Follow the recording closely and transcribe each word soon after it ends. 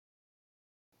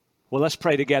Well, let's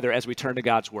pray together as we turn to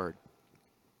God's word.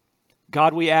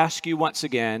 God, we ask you once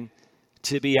again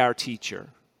to be our teacher.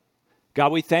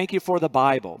 God, we thank you for the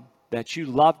Bible, that you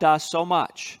loved us so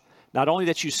much. Not only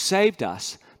that you saved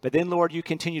us, but then, Lord, you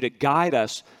continue to guide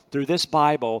us through this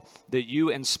Bible that you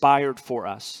inspired for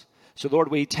us. So,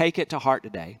 Lord, we take it to heart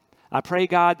today. I pray,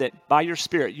 God, that by your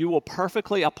Spirit, you will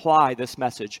perfectly apply this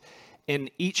message in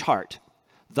each heart.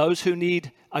 Those who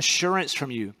need assurance from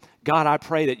you, God, I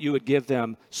pray that you would give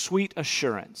them sweet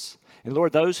assurance. And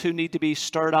Lord, those who need to be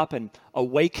stirred up and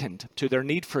awakened to their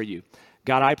need for you,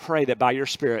 God, I pray that by your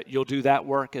Spirit, you'll do that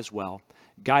work as well.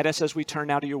 Guide us as we turn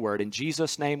now to your word. In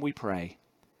Jesus' name we pray.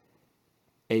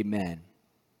 Amen.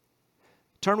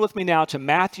 Turn with me now to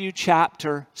Matthew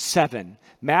chapter 7.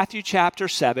 Matthew chapter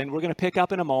 7, we're going to pick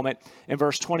up in a moment in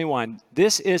verse 21.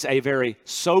 This is a very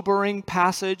sobering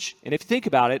passage, and if you think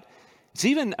about it, it's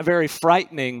even a very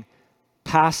frightening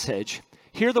passage.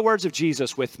 Hear the words of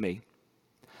Jesus with me.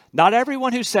 Not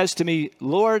everyone who says to me,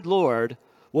 Lord, Lord,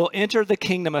 will enter the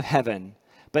kingdom of heaven,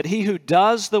 but he who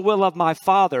does the will of my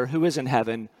Father who is in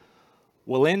heaven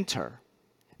will enter.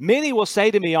 Many will say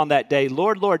to me on that day,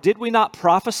 Lord, Lord, did we not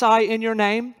prophesy in your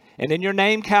name, and in your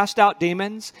name cast out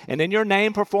demons, and in your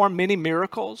name perform many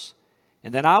miracles?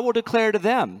 And then I will declare to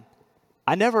them,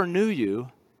 I never knew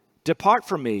you. Depart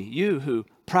from me, you who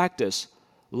practice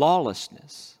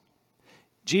lawlessness.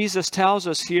 Jesus tells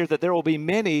us here that there will be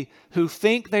many who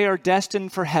think they are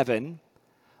destined for heaven,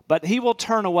 but he will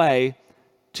turn away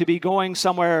to be going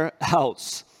somewhere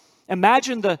else.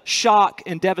 Imagine the shock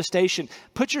and devastation.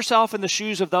 Put yourself in the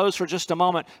shoes of those for just a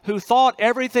moment who thought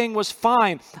everything was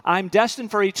fine. I'm destined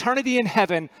for eternity in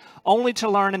heaven, only to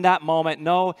learn in that moment,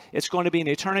 no, it's going to be an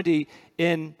eternity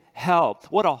in hell.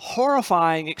 What a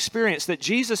horrifying experience that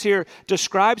Jesus here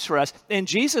describes for us. And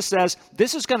Jesus says,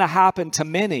 this is going to happen to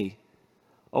many.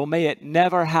 Oh, may it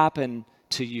never happen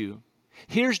to you.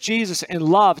 Here's Jesus in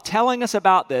love telling us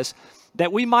about this,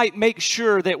 that we might make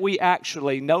sure that we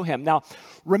actually know him. Now,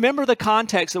 remember the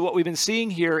context of what we've been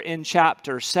seeing here in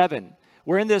chapter 7.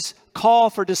 We're in this call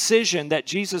for decision that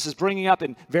Jesus is bringing up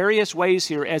in various ways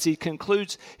here as he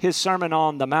concludes his Sermon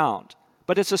on the Mount.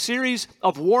 But it's a series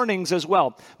of warnings as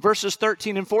well. Verses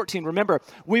 13 and 14, remember,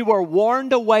 we were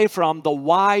warned away from the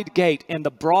wide gate and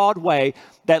the broad way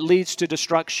that leads to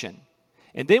destruction.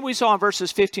 And then we saw in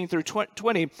verses 15 through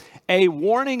 20, a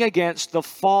warning against the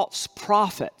false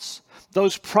prophets.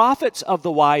 Those prophets of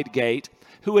the wide gate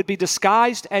who would be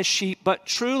disguised as sheep, but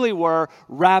truly were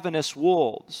ravenous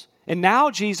wolves. And now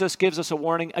Jesus gives us a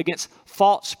warning against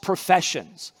false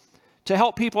professions to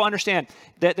help people understand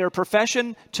that their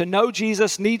profession to know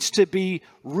Jesus needs to be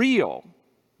real.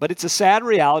 But it's a sad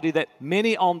reality that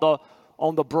many on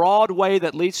the broad way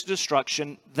that leads to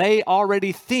destruction, they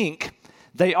already think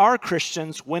they are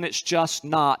Christians when it's just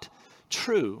not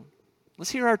true.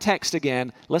 Let's hear our text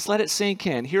again. Let's let it sink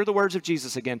in. Hear the words of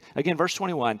Jesus again. Again, verse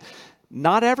 21.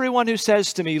 Not everyone who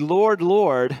says to me, Lord,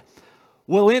 Lord,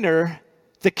 will enter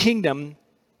the kingdom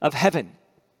of heaven.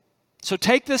 So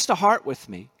take this to heart with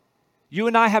me. You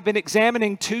and I have been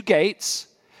examining two gates.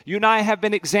 You and I have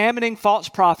been examining false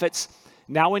prophets.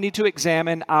 Now we need to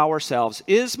examine ourselves.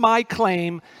 Is my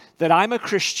claim that I'm a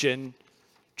Christian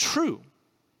true?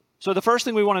 So the first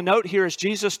thing we want to note here as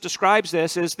Jesus describes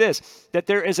this is this, that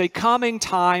there is a coming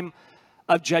time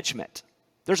of judgment.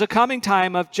 There's a coming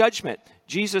time of judgment.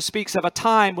 Jesus speaks of a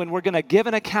time when we're going to give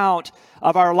an account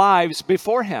of our lives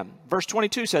before him. Verse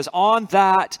 22 says, on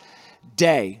that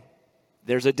day,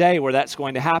 there's a day where that's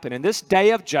going to happen. And this day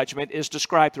of judgment is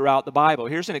described throughout the Bible.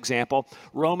 Here's an example,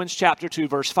 Romans chapter 2,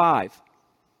 verse 5.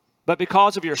 But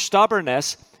because of your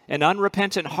stubbornness and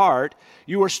unrepentant heart,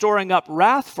 you are storing up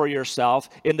wrath for yourself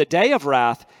in the day of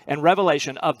wrath and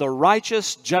revelation of the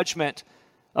righteous judgment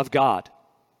of God.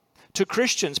 To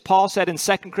Christians, Paul said in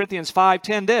 2 Corinthians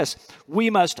 5:10 this, we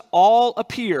must all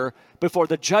appear before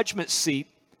the judgment seat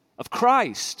of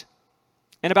Christ.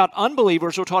 And about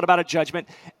unbelievers, we're taught about a judgment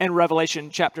in Revelation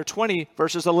chapter 20,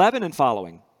 verses 11 and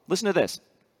following. Listen to this.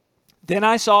 Then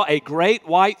I saw a great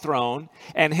white throne,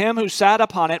 and him who sat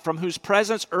upon it, from whose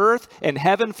presence earth and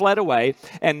heaven fled away,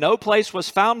 and no place was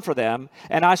found for them.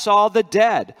 And I saw the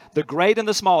dead, the great and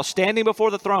the small, standing before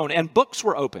the throne, and books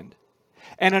were opened.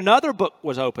 And another book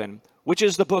was opened, which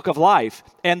is the book of life.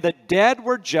 And the dead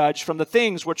were judged from the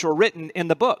things which were written in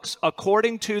the books,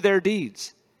 according to their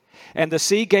deeds. And the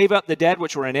sea gave up the dead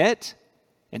which were in it,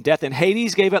 and death and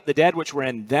Hades gave up the dead which were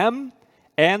in them.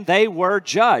 And they were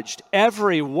judged,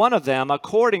 every one of them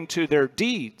according to their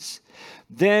deeds.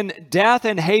 Then death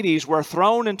and Hades were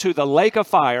thrown into the lake of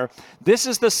fire. This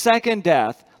is the second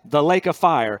death, the lake of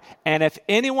fire. And if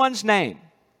anyone's name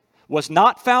was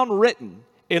not found written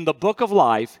in the book of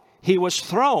life, he was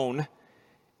thrown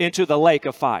into the lake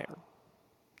of fire.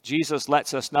 Jesus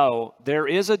lets us know there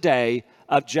is a day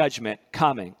of judgment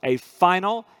coming. A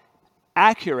final,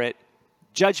 accurate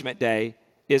judgment day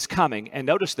is coming. And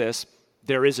notice this,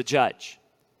 there is a judge.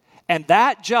 And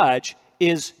that judge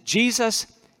is Jesus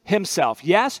himself.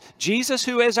 Yes, Jesus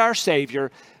who is our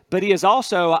Savior, but he is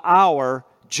also our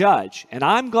judge. And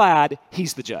I'm glad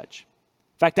he's the judge.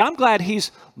 In fact, I'm glad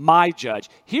he's my judge.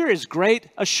 Here is great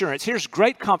assurance. Here's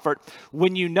great comfort.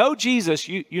 When you know Jesus,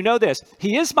 you know this.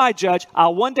 He is my judge.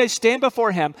 I'll one day stand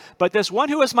before him. But this one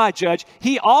who is my judge,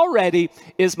 he already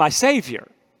is my Savior.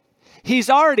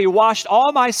 He's already washed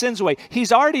all my sins away.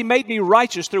 He's already made me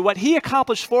righteous through what he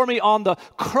accomplished for me on the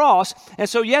cross. And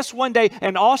so, yes, one day,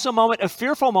 an awesome moment, a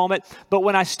fearful moment. But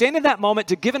when I stand in that moment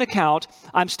to give an account,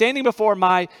 I'm standing before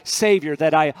my Savior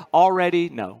that I already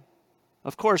know.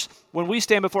 Of course, when we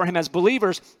stand before him as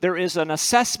believers, there is an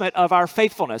assessment of our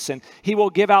faithfulness, and he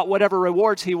will give out whatever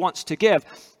rewards he wants to give.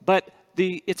 But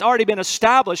it's already been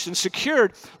established and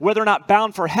secured whether or not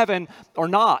bound for heaven or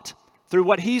not through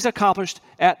what he's accomplished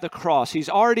at the cross. He's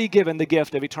already given the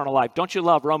gift of eternal life. Don't you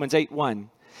love Romans 8:1?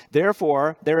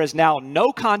 Therefore, there is now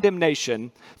no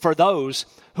condemnation for those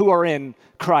who are in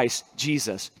Christ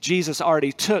Jesus. Jesus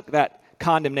already took that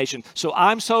condemnation. So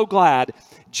I'm so glad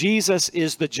Jesus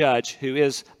is the judge who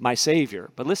is my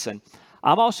Savior. But listen,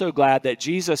 I'm also glad that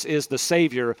Jesus is the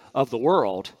Savior of the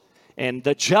world and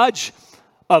the judge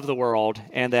of the world,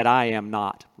 and that I am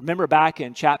not. Remember back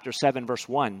in chapter 7, verse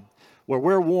 1, where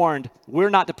we're warned we're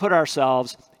not to put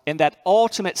ourselves in that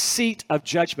ultimate seat of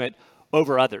judgment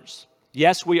over others.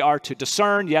 Yes, we are to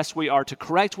discern. Yes, we are to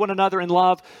correct one another in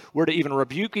love. We're to even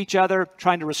rebuke each other,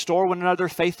 trying to restore one another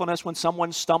faithfulness when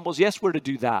someone stumbles. Yes, we're to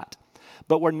do that.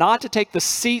 But we're not to take the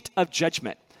seat of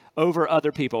judgment over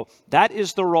other people. That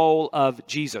is the role of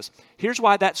Jesus. Here's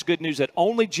why that's good news, that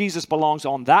only Jesus belongs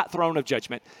on that throne of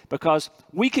judgment, because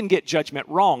we can get judgment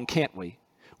wrong, can't we?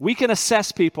 We can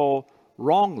assess people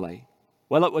wrongly.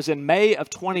 Well, it was in May of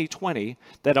 2020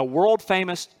 that a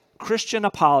world-famous Christian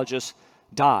apologist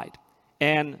died.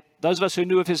 And those of us who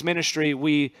knew of his ministry,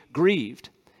 we grieved.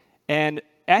 And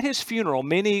at his funeral,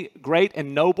 many great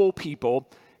and noble people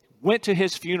went to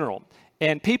his funeral.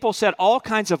 And people said all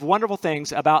kinds of wonderful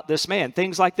things about this man.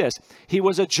 Things like this: he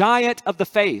was a giant of the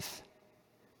faith.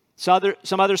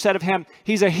 Some others said of him,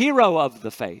 he's a hero of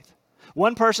the faith.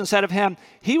 One person said of him,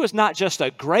 he was not just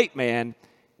a great man,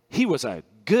 he was a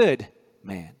good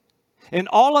man. And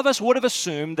all of us would have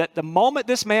assumed that the moment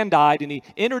this man died and he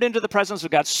entered into the presence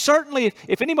of God, certainly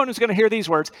if anyone was going to hear these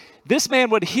words, this man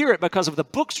would hear it because of the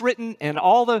books written and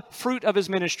all the fruit of his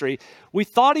ministry. We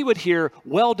thought he would hear,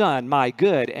 "Well done, my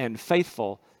good and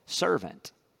faithful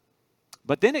servant."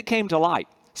 But then it came to light.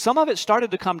 Some of it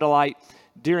started to come to light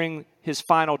during his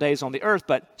final days on the earth,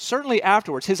 but certainly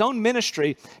afterwards, his own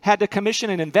ministry had to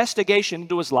commission an investigation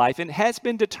into his life, and it has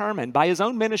been determined by his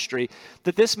own ministry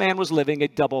that this man was living a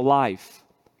double life,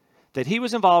 that he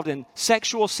was involved in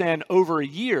sexual sin over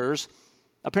years,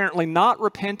 apparently not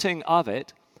repenting of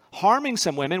it, harming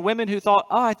some women who thought,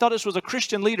 I thought this was a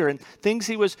Christian leader, and things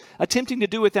he was attempting to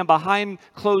do with them behind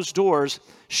closed doors,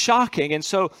 shocking. And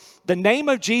so the name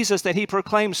of Jesus that he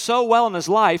proclaimed so well in his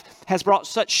life has brought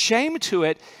such shame to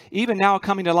it, even now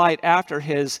coming to light after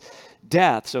his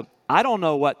death. So I don't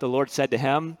know what the Lord said to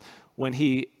him when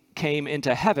he came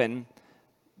into heaven,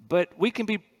 but we can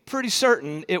be pretty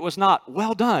certain it was not,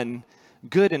 "Well done,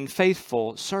 good and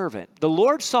faithful servant." The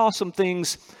Lord saw some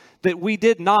things that we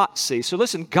did not see. So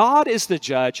listen, God is the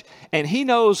judge, and he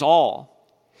knows all.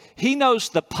 He knows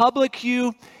the public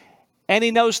you, and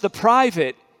he knows the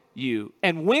private you.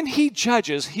 And when he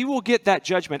judges, he will get that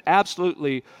judgment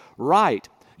absolutely right.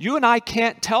 You and I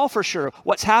can't tell for sure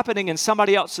what's happening in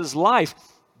somebody else's life,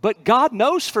 but God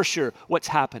knows for sure what's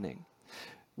happening.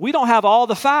 We don't have all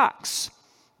the facts,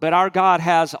 but our God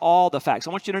has all the facts. I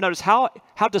want you to notice how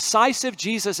decisive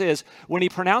Jesus is when he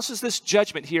pronounces this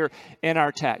judgment here in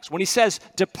our text. When he says,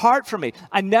 "Depart from me,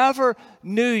 I never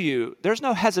knew you." There's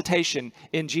no hesitation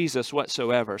in Jesus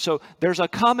whatsoever. So there's a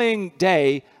coming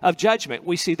day of judgment.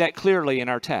 We see that clearly in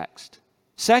our text.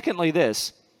 Secondly,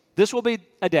 this will be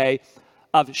a day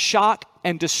of shock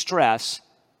and distress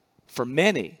for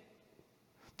many.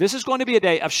 This is going to be a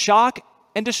day of shock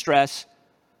and distress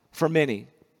for many.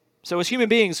 So as human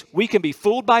beings, we can be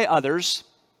fooled by others,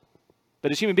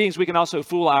 but as human beings, we can also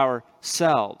fool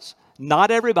ourselves. Not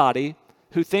everybody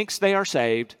who thinks they are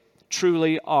saved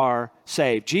truly are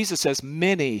saved. Jesus says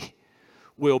many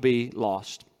will be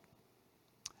lost.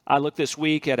 I looked this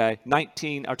week at a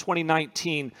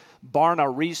 2019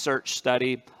 Barna research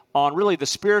study on really the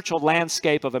spiritual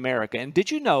landscape of America. And did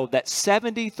you know that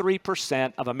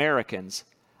 73% of Americans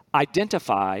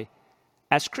identify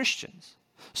as Christians.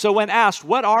 So when asked,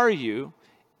 what are you?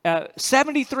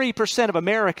 73% of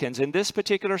Americans in this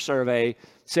particular survey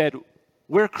said,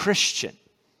 we're Christian.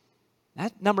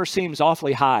 That number seems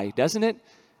awfully high, doesn't it?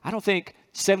 I don't think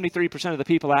 73% of the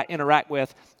people I interact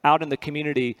with out in the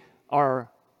community are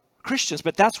Christians,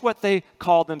 but that's what they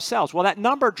call themselves. Well, that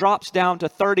number drops down to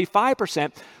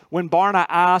 35% when Barna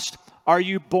asked, are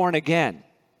you born again?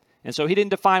 And so he didn't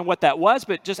define what that was,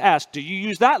 but just asked, do you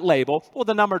use that label? Well,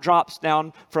 the number drops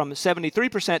down from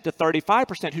 73% to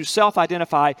 35% who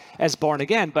self-identify as born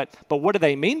again. But what do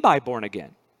they mean by born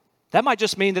again? That might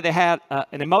just mean that they had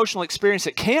an emotional experience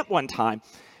at camp one time,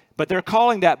 but they're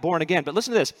calling that born again. But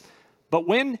listen to this. But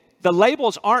when the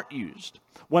labels aren't used,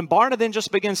 when Barna then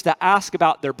just begins to ask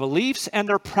about their beliefs and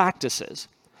their practices,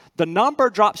 the number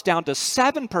drops down to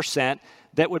 7%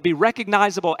 that would be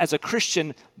recognizable as a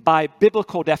Christian by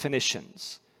biblical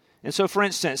definitions. And so, for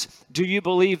instance, do you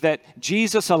believe that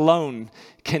Jesus alone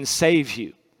can save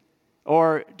you?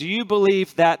 Or do you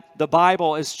believe that the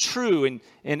Bible is true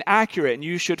and accurate and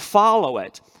you should follow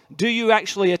it? Do you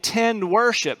actually attend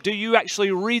worship? Do you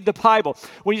actually read the Bible?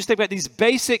 When you just think about these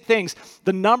basic things,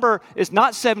 the number is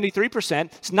not 73%,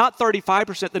 it's not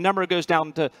 35%, the number goes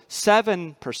down to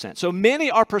 7%. So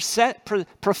many are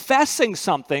professing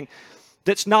something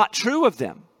that's not true of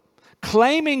them.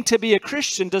 Claiming to be a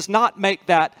Christian does not make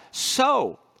that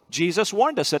so. Jesus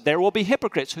warned us that there will be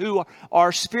hypocrites who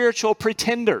are spiritual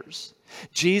pretenders.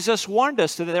 Jesus warned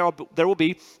us that there will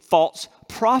be false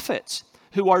prophets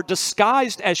who are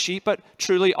disguised as sheep but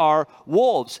truly are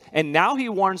wolves. And now he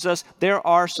warns us there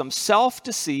are some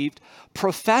self-deceived,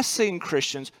 professing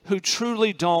Christians who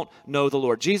truly don't know the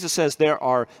Lord. Jesus says there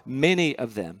are many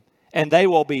of them, and they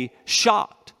will be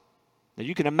shocked. Now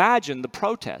you can imagine the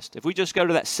protest. If we just go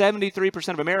to that 73%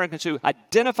 of Americans who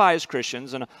identify as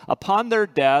Christians, and upon their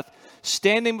death,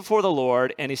 standing before the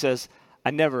Lord, and he says,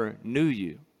 I never knew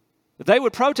you. They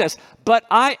would protest, but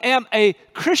I am a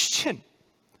Christian.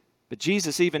 But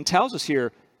Jesus even tells us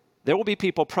here, there will be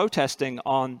people protesting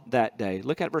on that day.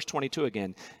 Look at verse 22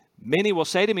 again. Many will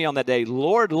say to me on that day,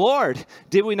 Lord, Lord,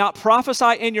 did we not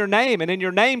prophesy in your name, and in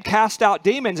your name cast out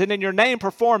demons, and in your name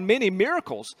perform many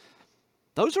miracles?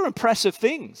 Those are impressive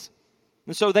things.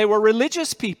 And so they were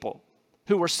religious people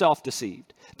who were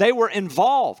self-deceived. They were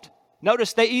involved.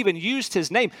 Notice they even used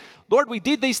his name. Lord, we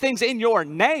did these things in your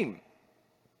name.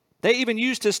 They even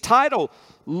used his title,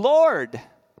 Lord.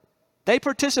 They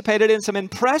participated in some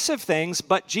impressive things,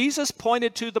 but Jesus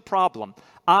pointed to the problem.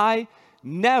 I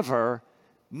never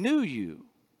knew you.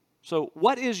 So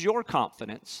what is your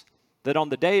confidence that on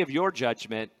the day of your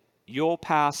judgment, you'll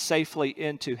pass safely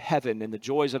into heaven and the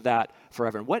joys of that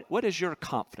forever? And what is your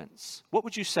confidence? What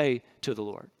would you say to the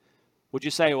Lord? Would you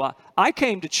say, well, I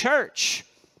came to church.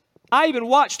 I even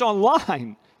watched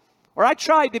online. Or I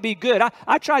tried to be good.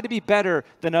 I tried to be better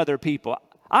than other people.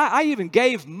 I even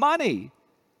gave money.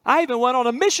 I even went on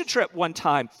a mission trip one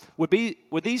time. Would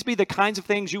these be the kinds of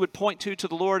things you would point to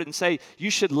the Lord and say, you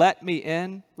should let me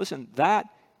in? Listen, that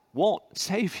won't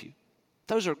save you.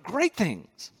 Those are great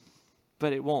things,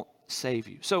 but it won't save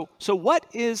you. So what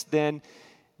is then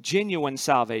genuine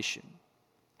salvation?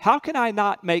 How can I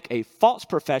not make a false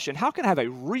profession? How can I have a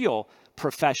real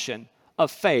profession of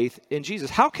faith in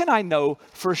Jesus? How can I know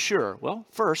for sure? Well,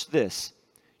 first this,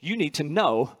 you need to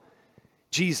know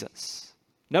Jesus.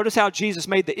 Notice how Jesus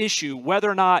made the issue whether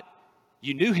or not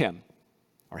you knew him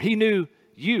or he knew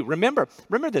you. Remember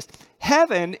this,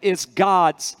 heaven is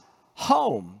God's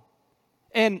home.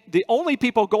 And the only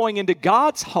people going into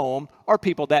God's home are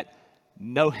people that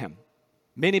know him.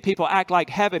 Many people act like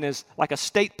heaven is like a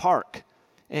state park.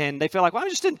 And they feel like, well, I'm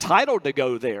just entitled to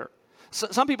go there. So,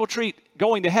 some people treat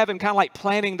going to heaven kind of like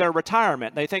planning their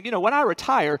retirement. They think, when I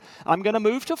retire, I'm going to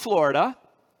move to Florida.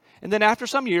 And then after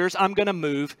some years, I'm going to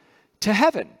move to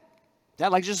heaven.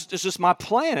 It's just my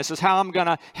plan. This is how I'm going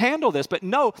to handle this. But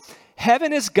no,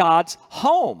 heaven is God's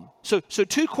home. So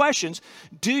two questions.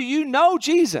 Do you know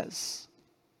Jesus?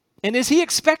 And is he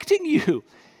expecting you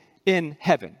in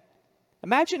heaven?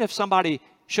 Imagine if somebody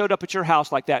showed up at your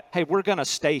house like that. Hey, we're going to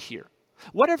stay here.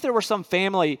 What if there were some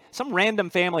random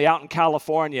family out in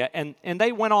California, and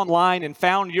they went online and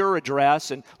found your address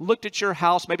and looked at your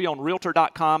house, maybe on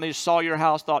Realtor.com, they just saw your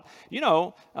house, thought,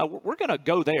 we're going to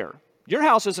go there. Your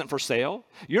house isn't for sale.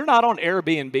 You're not on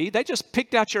Airbnb. They just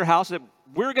picked out your house.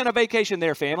 We're going to vacation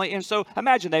there, family. And so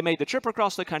imagine they made the trip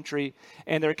across the country,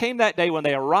 and there came that day when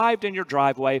they arrived in your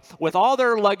driveway with all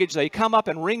their luggage. They come up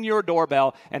and ring your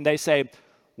doorbell, and they say,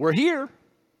 we're here.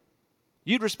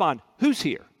 You'd respond, who's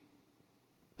here?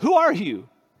 Who are you?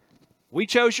 We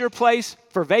chose your place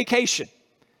for vacation.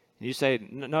 And you say,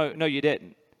 no, you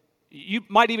didn't. You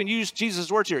might even use Jesus'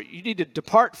 words here. You need to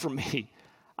depart from me.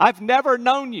 I've never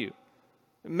known you.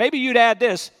 Maybe you'd add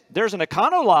this. There's an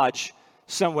Econo Lodge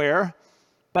somewhere,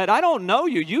 but I don't know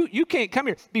you. You can't come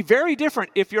here. It'd be very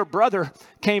different if your brother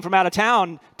came from out of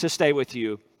town to stay with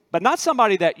you, but not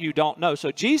somebody that you don't know.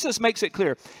 So Jesus makes it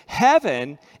clear.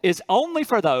 Heaven is only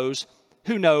for those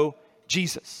who know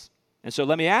Jesus. And so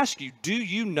let me ask you, do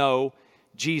you know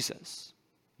Jesus?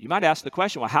 You might ask the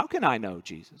question, well, how can I know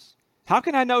Jesus? How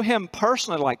can I know him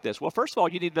personally like this? Well, first of all,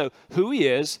 you need to know who he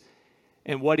is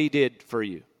and what he did for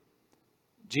you.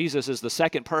 Jesus is the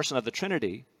second person of the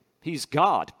Trinity. He's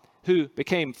God who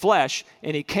became flesh,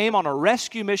 and he came on a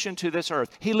rescue mission to this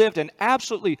earth. He lived an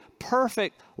absolutely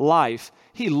perfect life.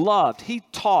 He loved, he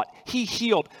taught, he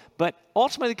healed, but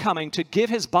ultimately coming to give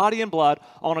his body and blood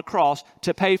on a cross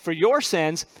to pay for your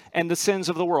sins and the sins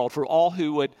of the world, for all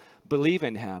who would believe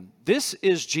in him. This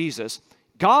is Jesus,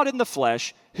 God in the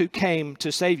flesh, who came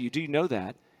to save you. Do you know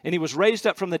that? And he was raised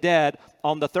up from the dead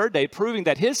on the third day, proving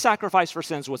that his sacrifice for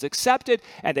sins was accepted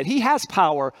and that he has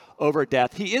power over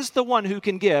death. He is the one who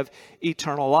can give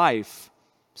eternal life.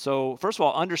 So first of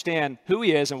all, understand who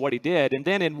he is and what he did. And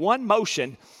then in one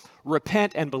motion,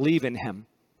 repent and believe in him.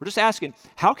 We're just asking,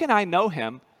 how can I know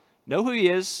him, know who he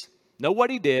is, know what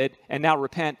he did, and now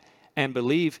repent and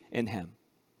believe in him?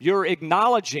 You're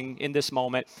acknowledging in this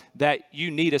moment that you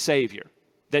need a Savior,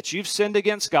 that you've sinned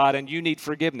against God and you need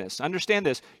forgiveness. Understand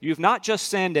this. You've not just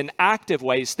sinned in active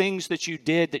ways, things that you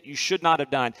did that you should not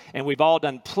have done, and we've all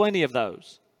done plenty of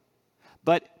those.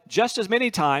 But just as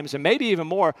many times, and maybe even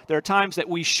more, there are times that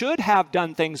we should have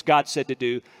done things God said to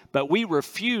do, but we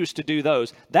refuse to do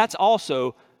those. That's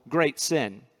also great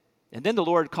sin. And then the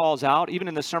Lord calls out, even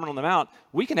in the Sermon on the Mount,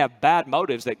 we can have bad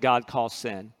motives that God calls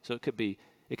sin. So it could be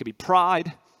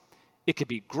pride, it could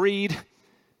be greed,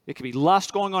 it could be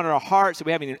lust going on in our hearts that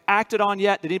we haven't even acted on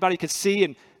yet, that anybody could see,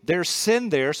 and there's sin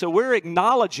there. So we're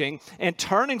acknowledging and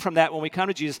turning from that when we come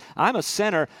to Jesus. I'm a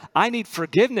sinner. I need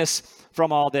forgiveness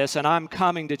from all this, and I'm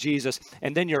coming to Jesus.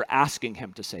 And then you're asking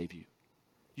him to save you.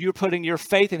 You're putting your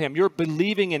faith in him. You're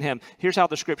believing in him. Here's how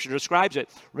the scripture describes it.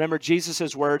 Remember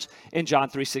Jesus' words in John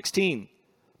 3:16.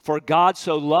 For God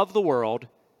so loved the world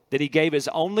that he gave his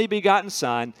only begotten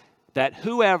Son, that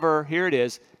whoever, here it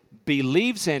is,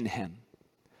 believes in him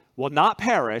will not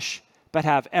perish, but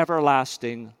have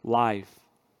everlasting life.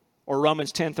 Or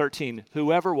Romans 10:13,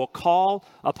 whoever will call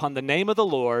upon the name of the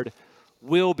Lord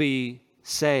will be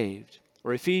saved.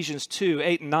 Or Ephesians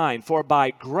 2:8 and 9, for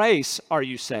by grace are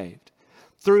you saved,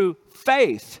 through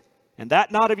faith, and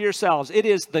that not of yourselves. It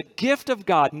is the gift of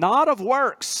God, not of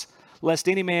works, lest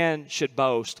any man should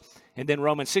boast. And then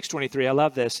Romans 6:23, I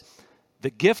love this. The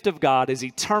gift of God is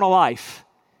eternal life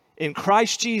in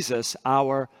Christ Jesus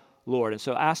our Lord. And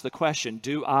so ask the question,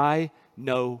 do I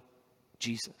know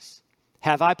Jesus?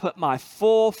 Have I put my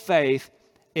full faith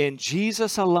in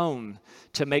Jesus alone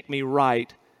to make me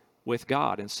right with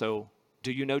God? And so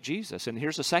do you know Jesus? And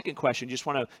here's the second question. You just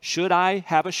want to, should I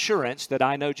have assurance that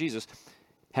I know Jesus?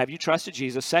 Have you trusted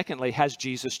Jesus? Secondly, has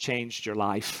Jesus changed your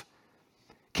life?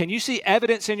 Can you see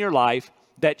evidence in your life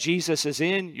that Jesus is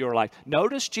in your life?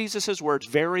 Notice Jesus' words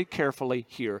very carefully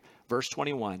here. Verse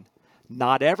 21.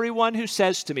 Not everyone who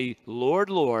says to me, Lord,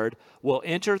 Lord, will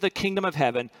enter the kingdom of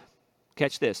heaven.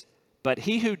 Catch this. But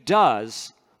he who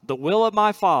does the will of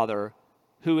my Father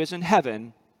who is in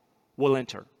heaven will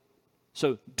enter.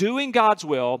 So doing God's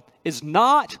will is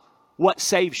not what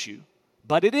saves you,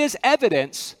 but it is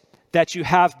evidence that you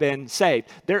have been saved.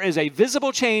 There is a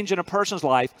visible change in a person's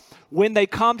life when they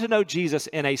come to know Jesus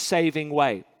in a saving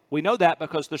way. We know that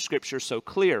because the scripture is so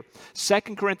clear.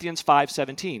 2 Corinthians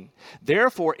 5:17.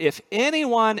 Therefore, if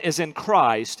anyone is in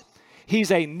Christ,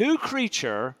 he's a new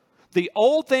creature. The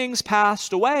old things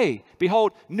passed away.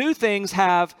 Behold, new things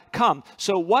have come.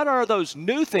 So what are those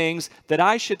new things that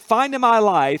I should find in my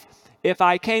life if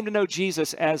I came to know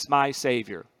Jesus as my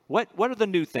Savior? What are the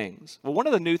new things? Well, one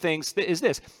of the new things is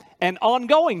this, an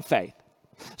ongoing faith.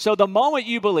 So the moment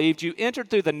you believed, you entered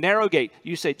through the narrow gate.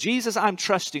 You said, Jesus, I'm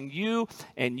trusting you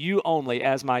and you only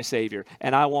as my Savior,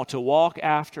 and I want to walk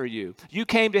after you. You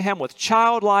came to him with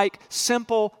childlike,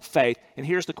 simple faith. And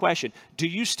here's the question. Do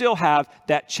you still have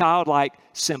that childlike,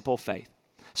 simple faith?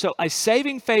 So a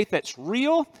saving faith that's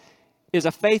real is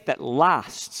a faith that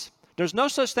lasts. There's no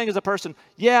such thing as a person,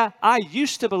 yeah, I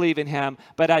used to believe in him,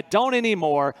 but I don't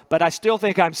anymore, but I still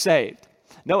think I'm saved.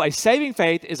 No, a saving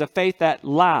faith is a faith that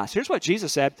lasts. Here's what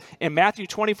Jesus said in Matthew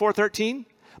 24:13.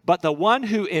 But the one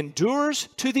who endures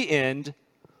to the end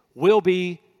will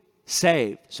be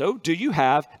saved. So do you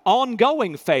have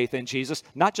ongoing faith in Jesus,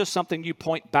 not just something you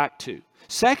point back to?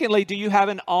 Secondly, do you have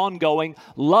an ongoing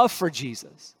love for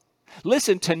Jesus?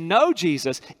 Listen, to know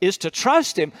Jesus is to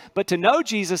trust him, but to know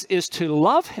Jesus is to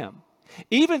love him.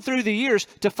 Even through the years,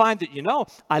 to find that,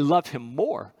 I love him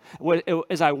more.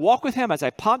 As I walk with him, as I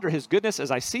ponder his goodness,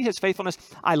 as I see his faithfulness,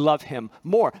 I love him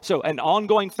more. So an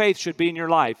ongoing faith should be in your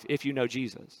life if you know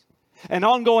Jesus. An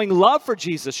ongoing love for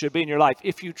Jesus should be in your life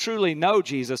if you truly know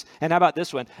Jesus. And how about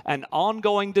this one? An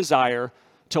ongoing desire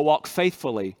to walk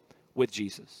faithfully with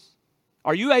Jesus.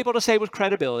 Are you able to say with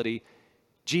credibility,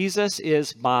 Jesus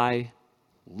is my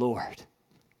Lord?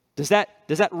 Does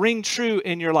that ring true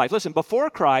in your life? Listen, before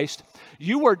Christ,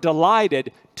 you were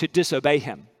delighted to disobey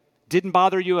him. Didn't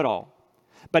bother you at all.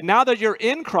 But now that you're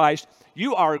in Christ,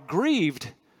 you are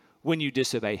grieved when you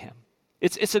disobey him.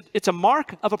 It's a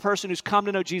mark of a person who's come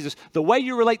to know Jesus. The way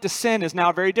you relate to sin is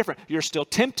now very different. You're still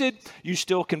tempted. You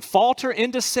still can falter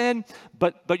into sin.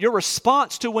 But your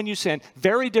response to when you sin,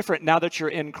 very different now that you're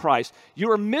in Christ. You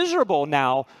are miserable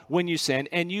now when you sin,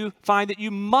 and you find that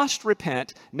you must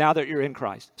repent now that you're in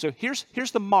Christ. So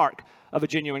here's the mark of a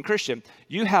genuine Christian.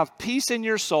 You have peace in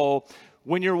your soul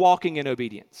when you're walking in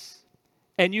obedience.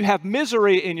 And you have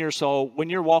misery in your soul when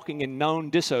you're walking in known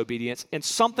disobedience, and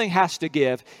something has to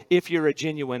give if you're a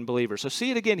genuine believer. So see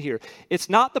it again here. It's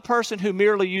not the person who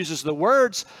merely uses the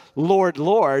words, Lord,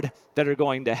 Lord, that are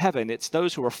going to heaven. It's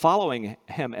those who are following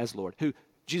him as Lord. Who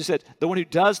Jesus said, the one who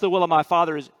does the will of my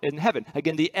Father is in heaven.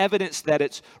 Again, the evidence that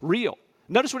it's real.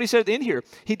 Notice what he said in here.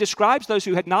 He describes those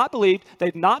who had not believed,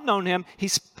 they've not known him.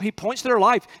 He points to their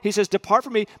life. He says, depart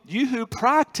from me, you who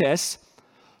practice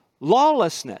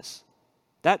lawlessness.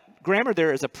 That grammar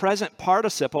there is a present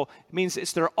participle. It means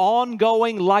it's their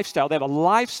ongoing lifestyle. They have a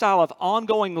lifestyle of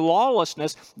ongoing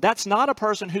lawlessness. That's not a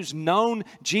person who's known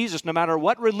Jesus, no matter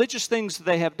what religious things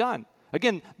they have done.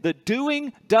 Again, the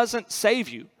doing doesn't save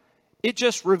you. It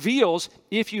just reveals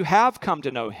if you have come to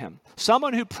know him.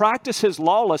 Someone who practices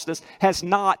lawlessness has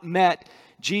not met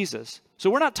Jesus.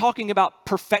 So we're not talking about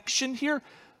perfection here,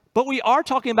 but we are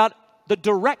talking about the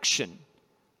direction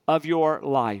of your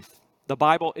life. The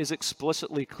Bible is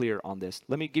explicitly clear on this.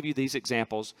 Let me give you these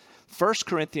examples. 1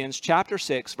 Corinthians chapter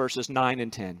 6, verses 9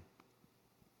 and 10.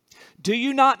 Do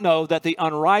you not know that the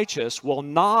unrighteous will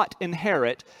not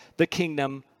inherit the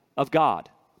kingdom of God?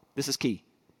 This is key.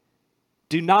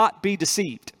 Do not be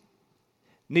deceived.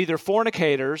 Neither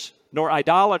fornicators, nor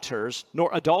idolaters, nor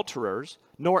adulterers,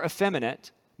 nor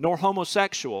effeminate, nor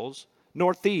homosexuals,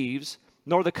 nor thieves,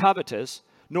 nor the covetous,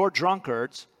 nor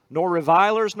drunkards, nor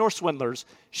revilers, nor swindlers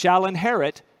shall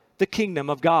inherit the kingdom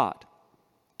of God.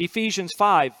 Ephesians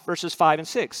 5, verses 5 and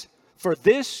 6. For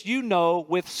this you know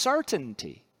with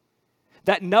certainty,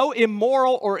 that no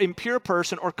immoral or impure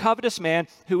person or covetous man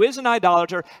who is an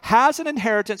idolater has an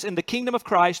inheritance in the kingdom of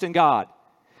Christ and God.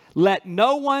 Let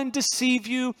no one deceive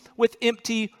you with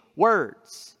empty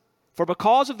words. For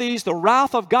because of these, the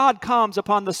wrath of God comes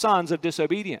upon the sons of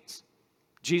disobedience.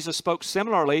 Jesus spoke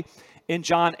similarly in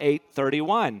John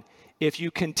 8:31. If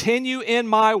you continue in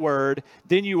my word,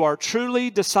 then you are truly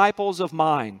disciples of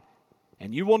mine,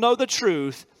 and you will know the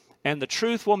truth, and the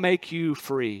truth will make you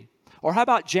free. Or how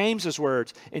about James's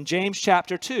words in James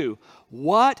chapter 2?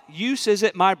 What use is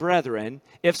it, my brethren,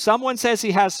 if someone says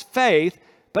he has faith,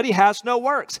 but he has no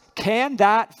works? Can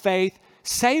that faith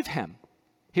save him?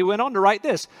 He went on to write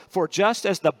this, for just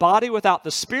as the body without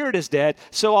the spirit is dead,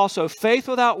 so also faith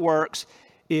without works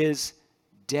is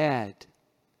dead.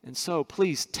 And so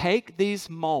please take these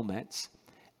moments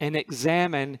and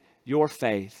examine your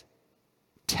faith.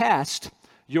 Test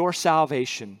your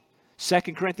salvation.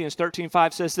 2 Corinthians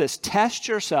 13:5 says this, test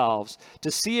yourselves to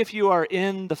see if you are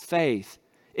in the faith.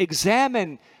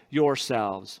 Examine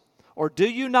yourselves. Or do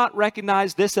you not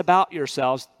recognize this about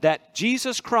yourselves, that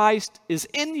Jesus Christ is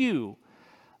in you,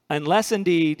 unless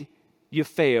indeed you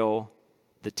fail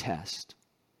the test?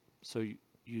 So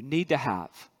you need to have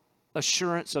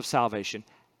assurance of salvation.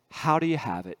 How do you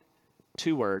have it?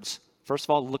 2 words. First of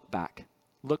all, look back.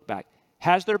 Look back.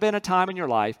 Has there been a time in your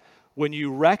life when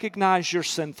you recognize your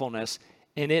sinfulness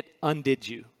and it undid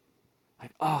you?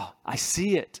 Like, oh, I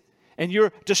see it. And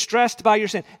you're distressed by your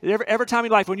sin. Every time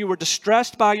in life when you were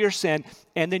distressed by your sin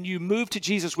and then you move to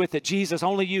Jesus with it, Jesus,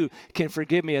 only you can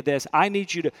forgive me of this. I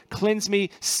need you to cleanse me,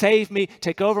 save me,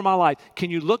 take over my life. Can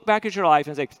you look back at your life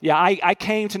and say, yeah, I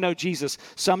came to know Jesus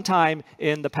sometime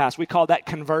in the past. We call that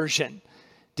conversion.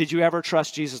 Did you ever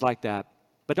trust Jesus like that?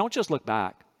 But don't just look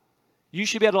back. You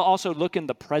should be able to also look in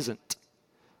the present.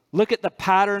 Look at the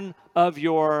pattern of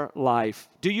your life.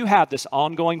 Do you have this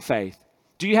ongoing faith?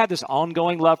 Do you have this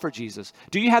ongoing love for Jesus?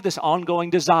 Do you have this ongoing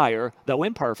desire, though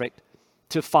imperfect,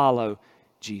 to follow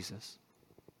Jesus?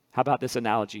 How about this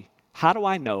analogy? How do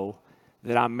I know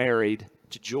that I'm married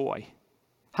to joy?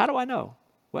 How do I know?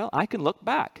 Well, I can look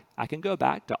back. I can go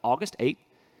back to August 8,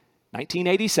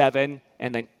 1987,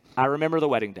 and then I remember the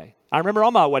wedding day. I remember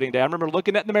on my wedding day, I remember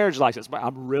looking at the marriage license. But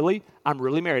I'm really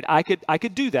married. I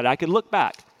could do that. I could look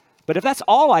back. But if that's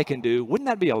all I can do, wouldn't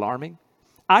that be alarming?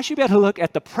 I should be able to look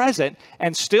at the present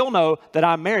and still know that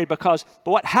I'm married, because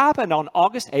what happened on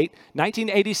August 8,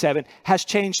 1987 has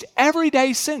changed every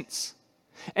day since.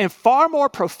 And far more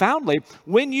profoundly,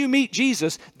 when you meet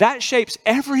Jesus, that shapes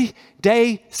every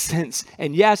day since.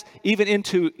 And yes, even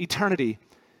into eternity.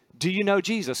 Do you know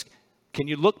Jesus? Can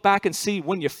you look back and see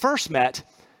when you first met,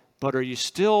 but are you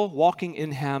still walking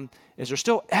in him? Is there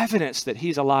still evidence that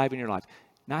he's alive in your life?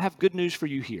 Now, I have good news for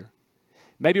you here.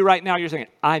 Maybe right now you're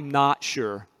thinking, I'm not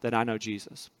sure that I know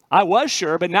Jesus. I was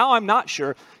sure, but now I'm not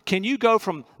sure. Can you go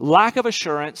from lack of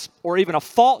assurance or even a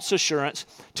false assurance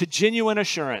to genuine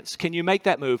assurance? Can you make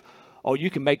that move? Oh, you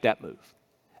can make that move.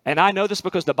 And I know this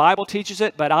because the Bible teaches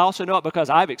it, but I also know it because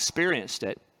I've experienced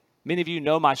it. Many of you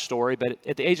know my story, but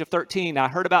at the age of 13, I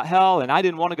heard about hell and I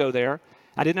didn't want to go there.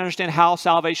 I didn't understand how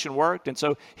salvation worked. And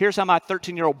so here's how my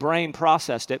 13-year-old brain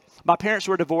processed it. My parents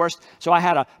were divorced, so I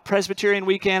had a Presbyterian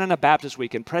weekend and a Baptist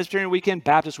weekend. Presbyterian weekend,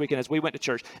 Baptist weekend as we went to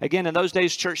church. Again, in those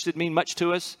days, church didn't mean much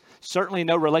to us. Certainly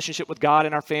no relationship with God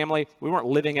in our family. We weren't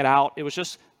living it out. It was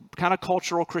just kind of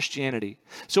cultural Christianity.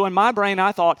 So in my brain,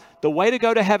 I thought the way to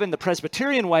go to heaven, the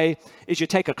Presbyterian way, is you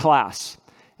take a class.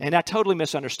 And I totally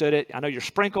misunderstood it. I know you're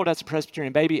sprinkled as a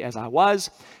Presbyterian baby, as I was.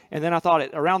 And then I thought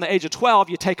around the age of 12,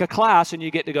 you take a class and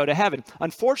you get to go to heaven.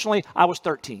 Unfortunately, I was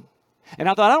 13. And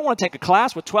I thought, I don't want to take a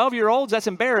class with 12-year-olds. That's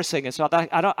embarrassing. And so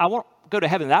I won't go to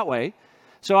heaven that way.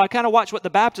 So I kind of watched what the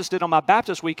Baptists did on my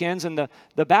Baptist weekends. And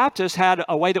the Baptists had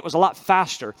a way that was a lot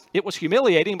faster. It was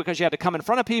humiliating because you had to come in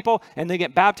front of people and then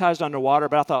get baptized underwater.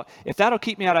 But I thought, if that'll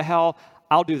keep me out of hell,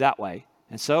 I'll do that way.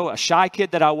 And so a shy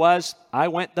kid that I was, I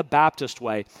went the Baptist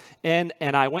way. And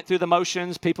I went through the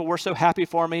motions. People were so happy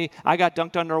for me. I got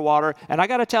dunked underwater. And I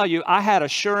got to tell you, I had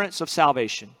assurance of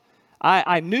salvation.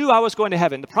 I knew I was going to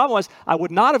heaven. The problem was I would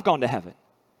not have gone to heaven.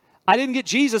 I didn't get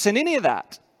Jesus in any of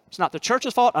that. It's not the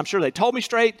church's fault. I'm sure they told me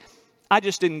straight. I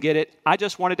just didn't get it. I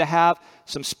just wanted to have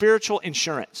some spiritual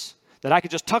insurance that I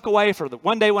could just tuck away for the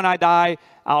one day when I die,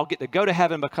 I'll get to go to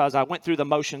heaven because I went through the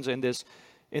motions in this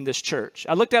church.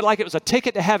 I looked at it like it was a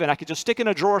ticket to heaven. I could just stick in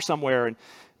a drawer somewhere, and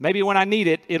maybe when I need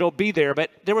it, it'll be there. But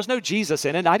there was no Jesus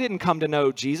in it. I didn't come to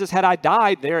know Jesus. Had I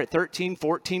died there at 13,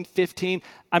 14, 15,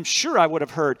 I'm sure I would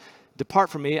have heard, "Depart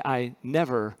from me, I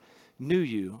never knew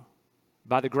you."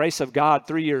 By the grace of God,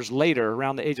 3 years later,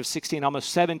 around the age of 16,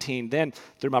 almost 17, then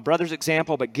through my brother's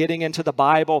example, but getting into the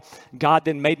Bible, God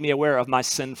then made me aware of my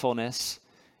sinfulness.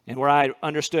 And where I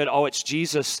understood, oh, it's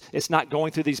Jesus. It's not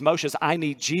going through these motions. I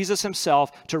need Jesus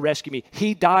himself to rescue me.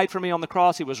 He died for me on the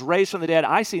cross. He was raised from the dead.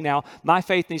 I see now my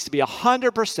faith needs to be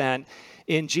 100%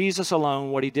 in Jesus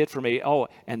alone, what he did for me. Oh,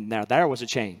 and now there was a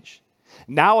change.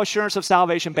 Now assurance of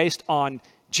salvation based on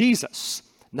Jesus,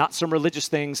 not some religious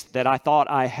things that I thought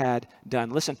I had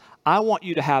done. Listen, I want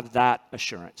you to have that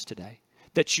assurance today,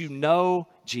 that you know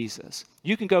Jesus.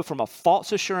 You can go from a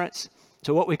false assurance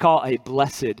to what we call a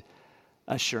blessed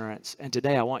assurance. And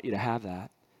today I want you to have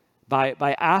that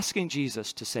by asking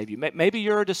Jesus to save you. Maybe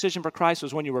your decision for Christ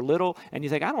was when you were little and you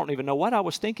think, I don't even know what I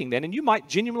was thinking then. And you might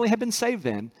genuinely have been saved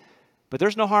then. But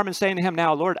there's no harm in saying to him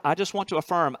now, Lord, I just want to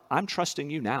affirm, I'm trusting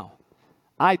you now.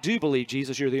 I do believe,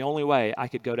 Jesus, you're the only way I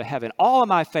could go to heaven. All of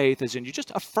my faith is in you.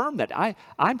 Just affirm that.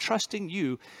 I'm trusting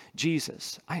you,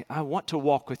 Jesus. I want to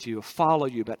walk with you, follow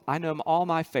you, but I know all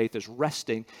my faith is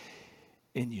resting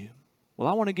in you. Well,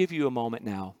 I want to give you a moment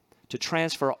now to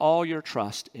transfer all your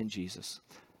trust in Jesus.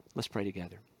 Let's pray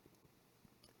together.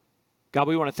 God,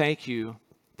 we want to thank you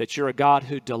that you're a God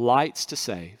who delights to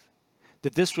save,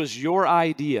 that this was your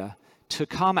idea to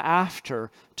come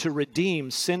after, to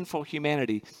redeem sinful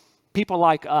humanity, people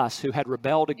like us who had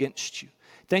rebelled against you.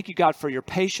 Thank you, God, for your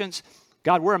patience.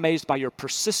 God, we're amazed by your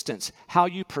persistence, how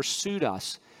you pursued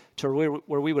us to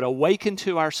where we would awaken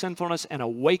to our sinfulness and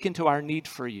awaken to our need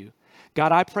for you.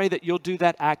 God, I pray that you'll do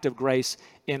that act of grace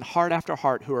in heart after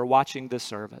heart who are watching this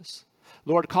service.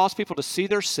 Lord, cause people to see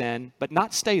their sin, but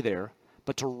not stay there,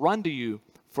 but to run to you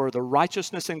for the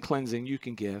righteousness and cleansing you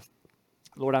can give.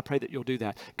 Lord, I pray that you'll do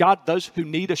that. God, those who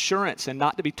need assurance and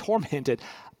not to be tormented,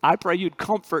 I pray you'd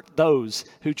comfort those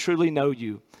who truly know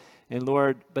you. And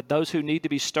Lord, but those who need to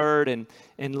be stirred and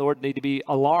Lord, need to be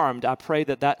alarmed, I pray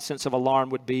that that sense of alarm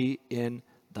would be in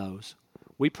those.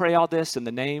 We pray all this in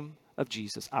the name of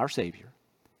Jesus, our Savior.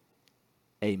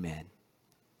 Amen.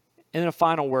 And then a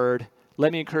final word,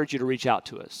 let me encourage you to reach out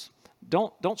to us.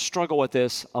 Don't struggle with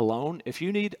this alone. If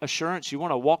you need assurance, you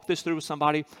want to walk this through with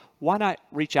somebody, why not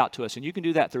reach out to us? And you can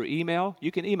do that through email.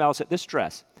 You can email us at this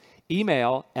address,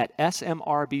 email at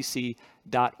smrbc.org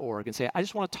and say, I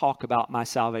just want to talk about my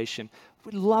salvation.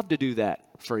 We'd love to do that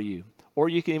for you. Or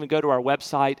you can even go to our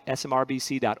website,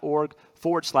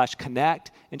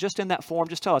 smrbc.org/connect, and just in that form,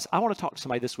 just tell us, I want to talk to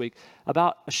somebody this week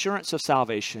about assurance of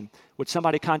salvation. Would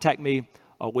somebody contact me?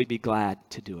 Oh, we'd be glad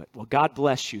to do it. Well, God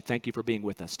bless you. Thank you for being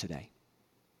with us today.